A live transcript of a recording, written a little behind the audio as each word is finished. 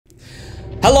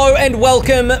Hello and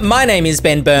welcome, my name is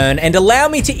Ben Byrne and allow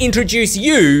me to introduce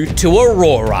you to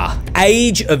Arora,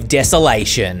 Age of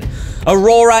Desolation.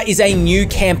 Arora is a new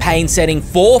campaign setting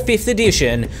for 5th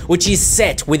edition, which is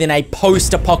set within a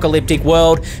post-apocalyptic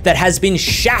world that has been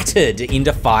shattered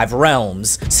into 5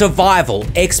 realms. Survival,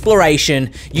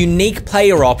 exploration, unique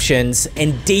player options,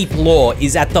 and deep lore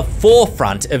is at the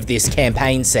forefront of this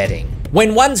campaign setting.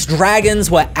 When once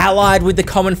dragons were allied with the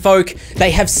common folk,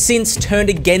 they have since turned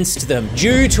against them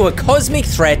due to a cosmic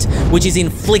threat which is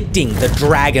inflicting the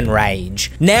dragon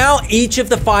rage. Now, each of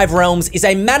the 5 realms is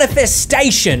a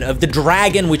manifestation of the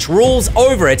dragon which rules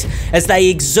over it as they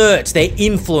exert their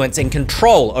influence and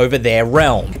control over their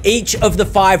realm. Each of the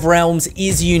 5 realms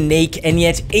is unique, and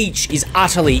yet each is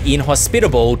utterly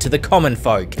inhospitable to the common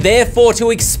folk. Therefore,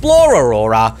 to explore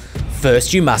Arora,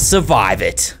 first you must survive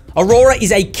it. Arora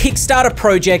is a Kickstarter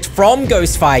project from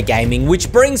Ghostfire Gaming,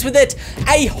 which brings with it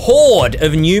a horde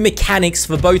of new mechanics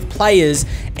for both players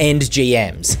and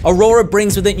GMs. Arora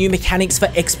brings with it new mechanics for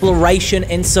exploration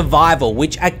and survival,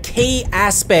 which are key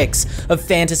aspects of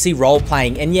fantasy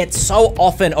role-playing and yet so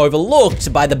often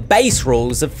overlooked by the base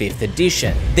rules of 5th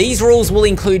edition. These rules will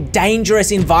include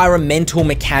dangerous environmental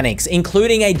mechanics,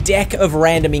 including a deck of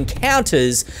random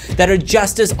encounters that are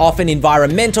just as often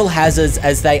environmental hazards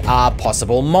as they are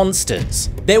possible monsters.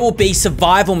 There will be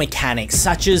survival mechanics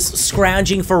such as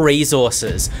scrounging for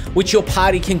resources, which your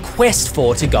party can quest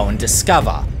for to go and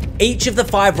discover. Each of the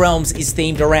 5 realms is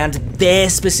themed around their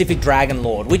specific Dragon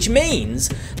Lord, which means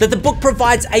that the book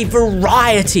provides a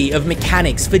variety of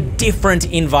mechanics for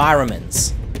different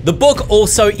environments. The book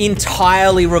also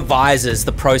entirely revises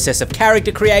the process of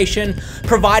character creation,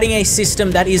 providing a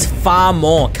system that is far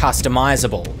more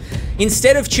customizable.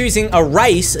 Instead of choosing a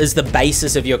race as the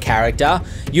basis of your character,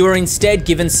 you are instead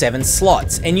given 7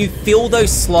 slots, and you fill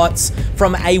those slots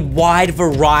from a wide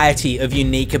variety of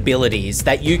unique abilities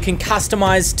that you can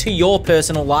customize to your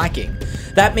personal liking.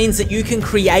 That means that you can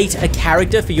create a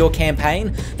character for your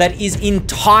campaign that is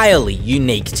entirely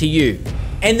unique to you.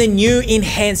 And the new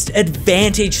enhanced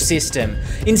advantage system.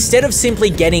 Instead of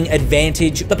simply getting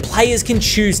advantage, the players can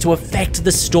choose to affect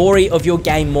the story of your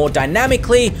game more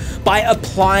dynamically by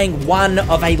applying one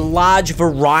of a large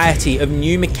variety of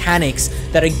new mechanics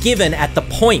that are given at the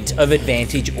point of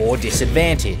advantage or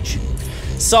disadvantage.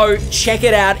 So check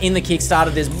it out in the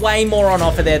Kickstarter, there's way more on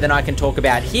offer there than I can talk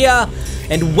about here,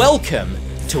 and welcome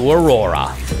to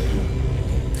Arora.